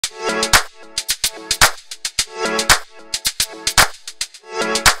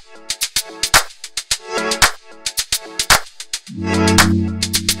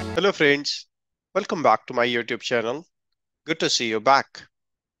Hello friends, welcome back to my YouTube channel. Good to see you back.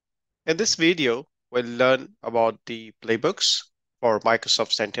 In this video, we'll learn about the playbooks for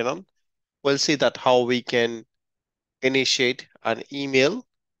Microsoft Sentinel. We'll see that how we can initiate an email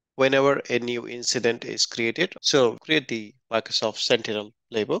whenever a new incident is created. So create the Microsoft Sentinel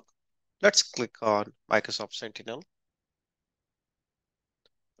playbook. Let's click on Microsoft Sentinel.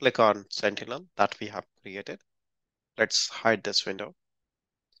 Click on Sentinel that we have created. Let's hide this window.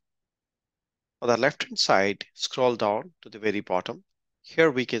 On the left-hand side, scroll down to the very bottom.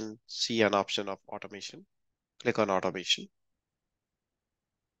 Here we can see an option of automation. Click on automation.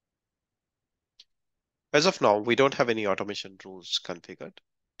 As of now, we don't have any automation rules configured.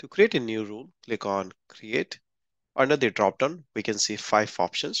 To create a new rule, click on create. Under the dropdown, we can see 5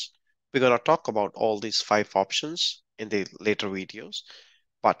 options. We're going to talk about all these 5 options in the later videos.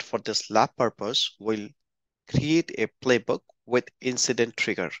 But for this lab purpose, we'll create a playbook with incident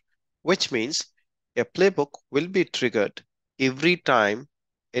trigger, which means a playbook will be triggered every time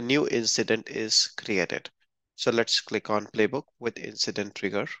a new incident is created. So let's click on playbook with incident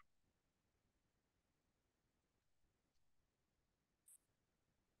trigger.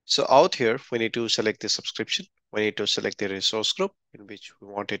 So out here, we need to select the subscription. We need to select the resource group in which we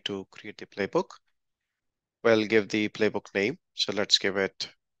wanted to create the playbook. We'll give the playbook name. So let's give it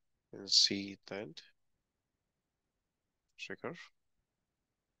incident trigger.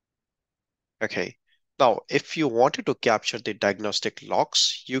 Okay. Now, if you wanted to capture the diagnostic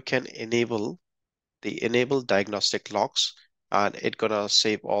logs, you can enable the enable diagnostic logs, and it's gonna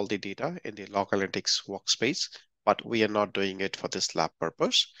save all the data in the log analytics workspace, but we are not doing it for this lab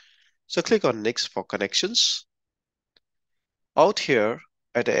purpose. So click on next for connections. Out here,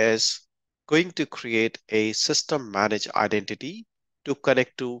 it is going to create a system managed identity to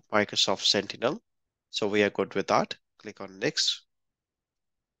connect to Microsoft Sentinel. So we are good with that. Click on next.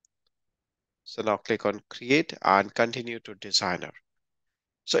 So now click on create and continue to designer.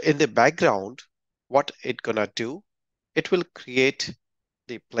 So in the background, what it's gonna do, it will create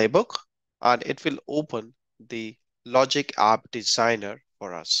the playbook and it will open the logic app designer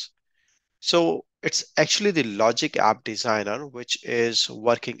for us. So it's actually the logic app designer which is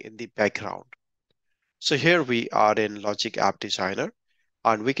working in the background. So here we are in logic app designer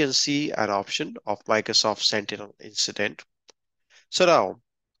and we can see an option of Microsoft Sentinel incident. So now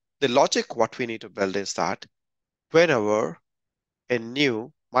the logic what we need to build is that whenever a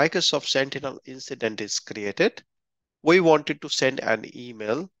new Microsoft Sentinel incident is created, we wanted to send an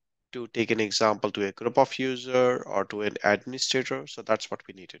email to take an example to a group of user or to an administrator. So that's what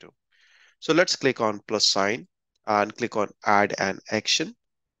we need to do. So let's click on plus sign and click on add an action.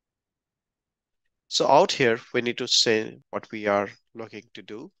 So out here, we need to say what we are looking to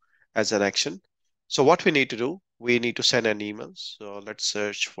do as an action. So what we need to do, we need to send an email. So let's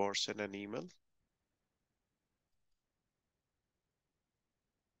search for send an email.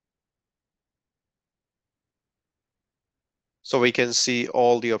 So we can see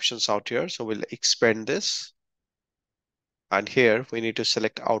all the options out here. So we'll expand this. And here we need to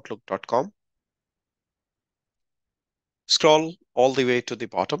select outlook.com. Scroll all the way to the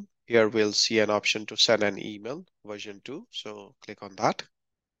bottom. Here we'll see an option to send an email version 2. So click on that.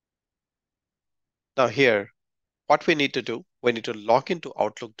 Now here, what we need to do, we need to log into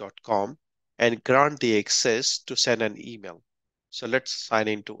outlook.com and grant the access to send an email. So let's sign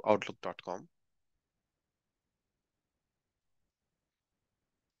into outlook.com.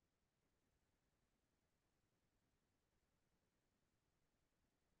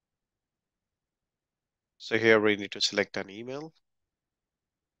 So here we need to select an email.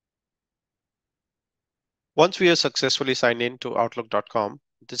 Once we are successfully signed in to outlook.com,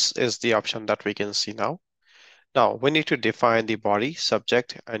 this is the option that we can see now. Now we need to define the body,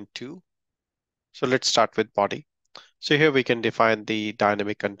 subject, and to. So let's start with body. So here we can define the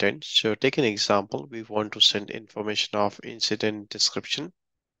dynamic content. So take an example. We want to send information of incident description.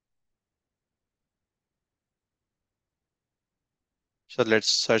 So let's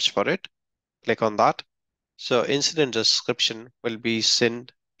search for it. Click on that. So incident description will be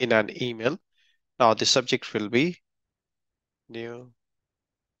sent in an email. Now the subject will be new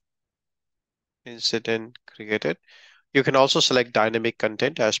incident created. You can also select dynamic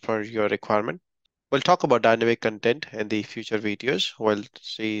content as per your requirement. We'll talk about dynamic content in the future videos. We'll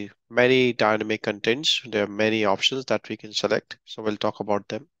see many dynamic contents. There are many options that we can select. So we'll talk about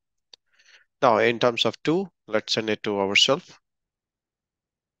them. Now, in terms of to, let's send it to ourselves.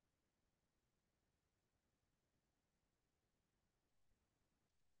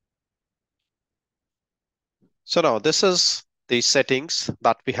 So now this is the settings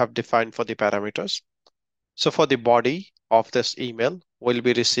that we have defined for the parameters. So for the body, of this email will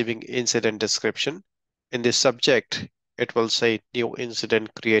be receiving incident description. In the subject, it will say new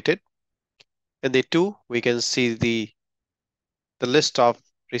incident created. In the two, we can see the list of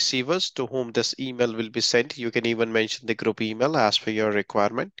receivers to whom this email will be sent. You can even mention the group email as per your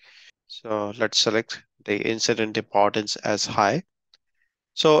requirement. So let's select the incident importance as high.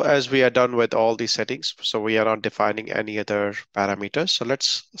 So as we are done with all the settings, so we are not defining any other parameters. So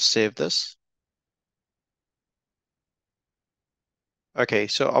let's save this. Okay,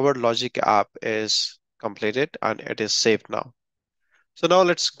 so our logic app is completed and it is saved now. So now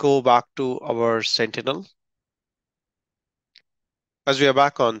let's go back to our Sentinel. As we are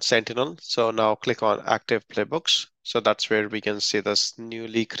back on Sentinel, so now click on Active Playbooks. So that's where we can see this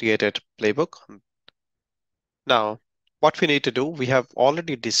newly created playbook. Now, what we need to do, we have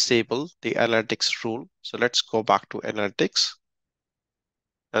already disabled the analytics rule. So let's go back to analytics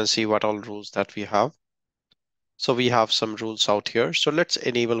and see what all rules that we have. So we have some rules out here. So let's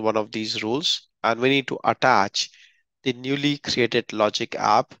enable one of these rules and we need to attach the newly created logic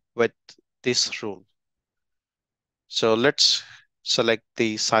app with this rule. So let's select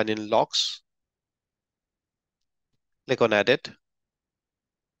the sign in logs, click on edit.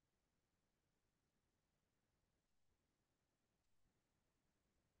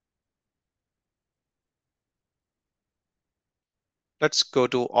 Let's go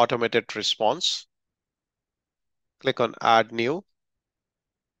to automated response, click on add new.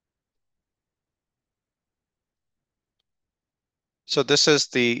 So this is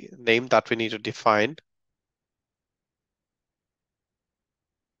the name that we need to define.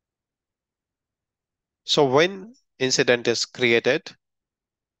 So when incident is created,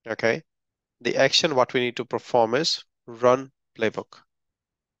 okay, the action what we need to perform is run playbook.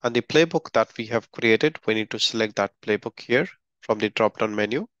 And the playbook that we have created, we need to select that playbook here from the drop-down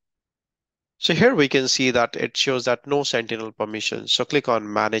menu. So here we can see that it shows that no Sentinel permissions. So click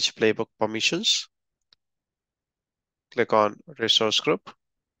on Manage Playbook Permissions. Click on Resource Group.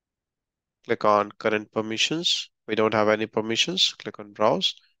 Click on Current Permissions. We don't have any permissions. Click on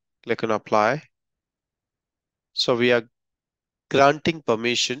Browse. Click on Apply. So we are granting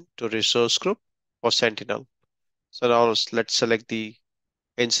permission to Resource Group for Sentinel. So now let's select the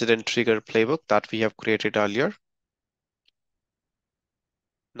incident trigger playbook that we have created earlier.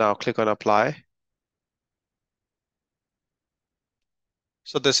 Now click on Apply.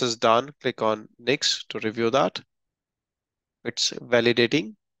 So this is done. Click on Next to review that. It's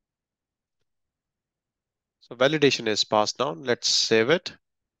validating. So validation is passed now. Let's save it.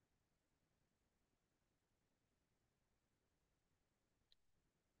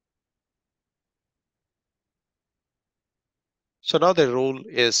 So now the rule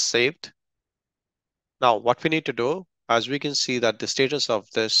is saved. Now what we need to do, as we can see that the status of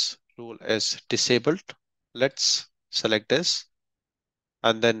this rule is disabled. Let's select this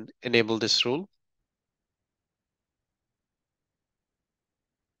and then enable this rule.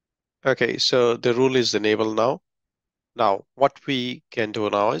 Okay, so the rule is enabled now. Now, what we can do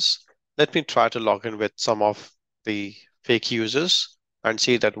now is, let me try to log in with some of the fake users and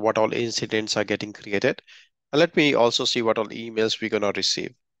see that what all incidents are getting created. And let me also see what all emails we're gonna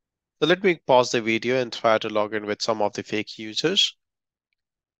receive. So let me pause the video and try to log in with some of the fake users.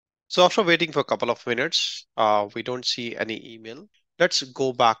 So after waiting for a couple of minutes, we don't see any email. Let's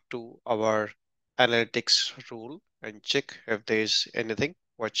go back to our analytics rule and check if there's anything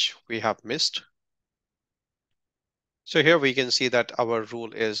which we have missed. So here we can see that our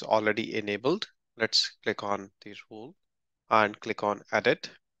rule is already enabled. Let's click on the rule and click on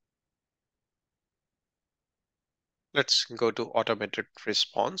edit. Let's go to automated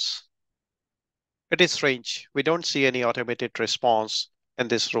response. It is strange. We don't see any automated response in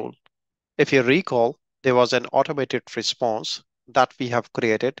this rule. If you recall, there was an automated response that we have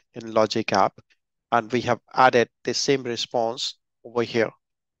created in Logic app, and we have added the same response over here.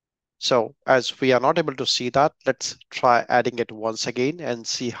 So as we are not able to see that, let's try adding it once again and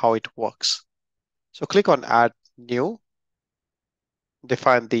see how it works. So click on add new,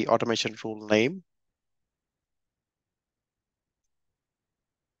 define the automation rule name.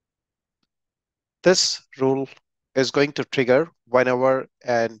 This rule is going to trigger whenever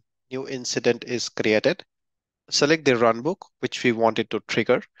a new incident is created. Select the runbook, which we wanted to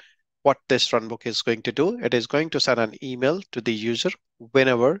trigger. What this runbook is going to do, it is going to send an email to the user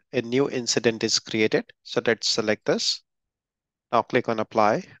whenever a new incident is created. So let's select this. Now click on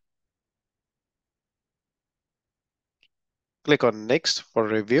apply. Click on next for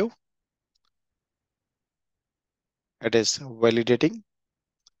review. It is validating.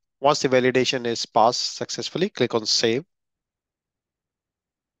 Once the validation is passed successfully, click on save.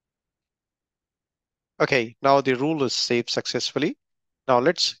 Okay, now the rule is saved successfully. Now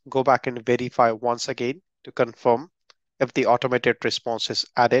let's go back and verify once again to confirm if the automated response is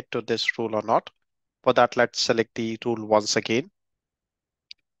added to this rule or not. For that, let's select the rule once again.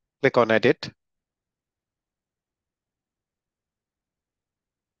 Click on Edit.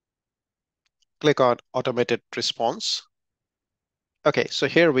 Click on Automated Response. Okay, so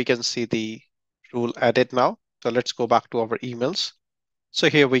here we can see the rule added now. So let's go back to our emails. So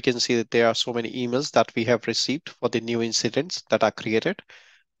here we can see that there are so many emails that we have received for the new incidents that are created.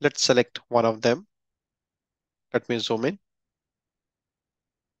 Let's select one of them. Let me zoom in.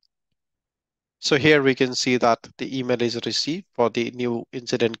 So here we can see that the email is received for the new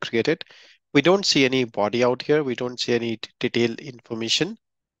incident created. We don't see any body out here. We don't see any detailed information.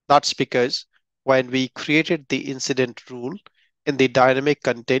 That's because when we created the incident rule in the dynamic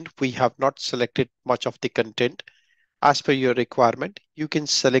content, we have not selected much of the content. As per your requirement, you can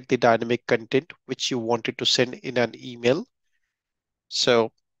select the dynamic content which you wanted to send in an email.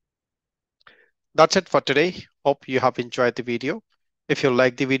 So that's it for today. Hope you have enjoyed the video. If you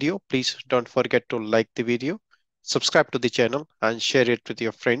like the video, please don't forget to like the video, subscribe to the channel and share it with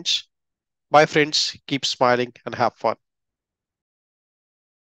your friends. Bye friends, keep smiling and have fun.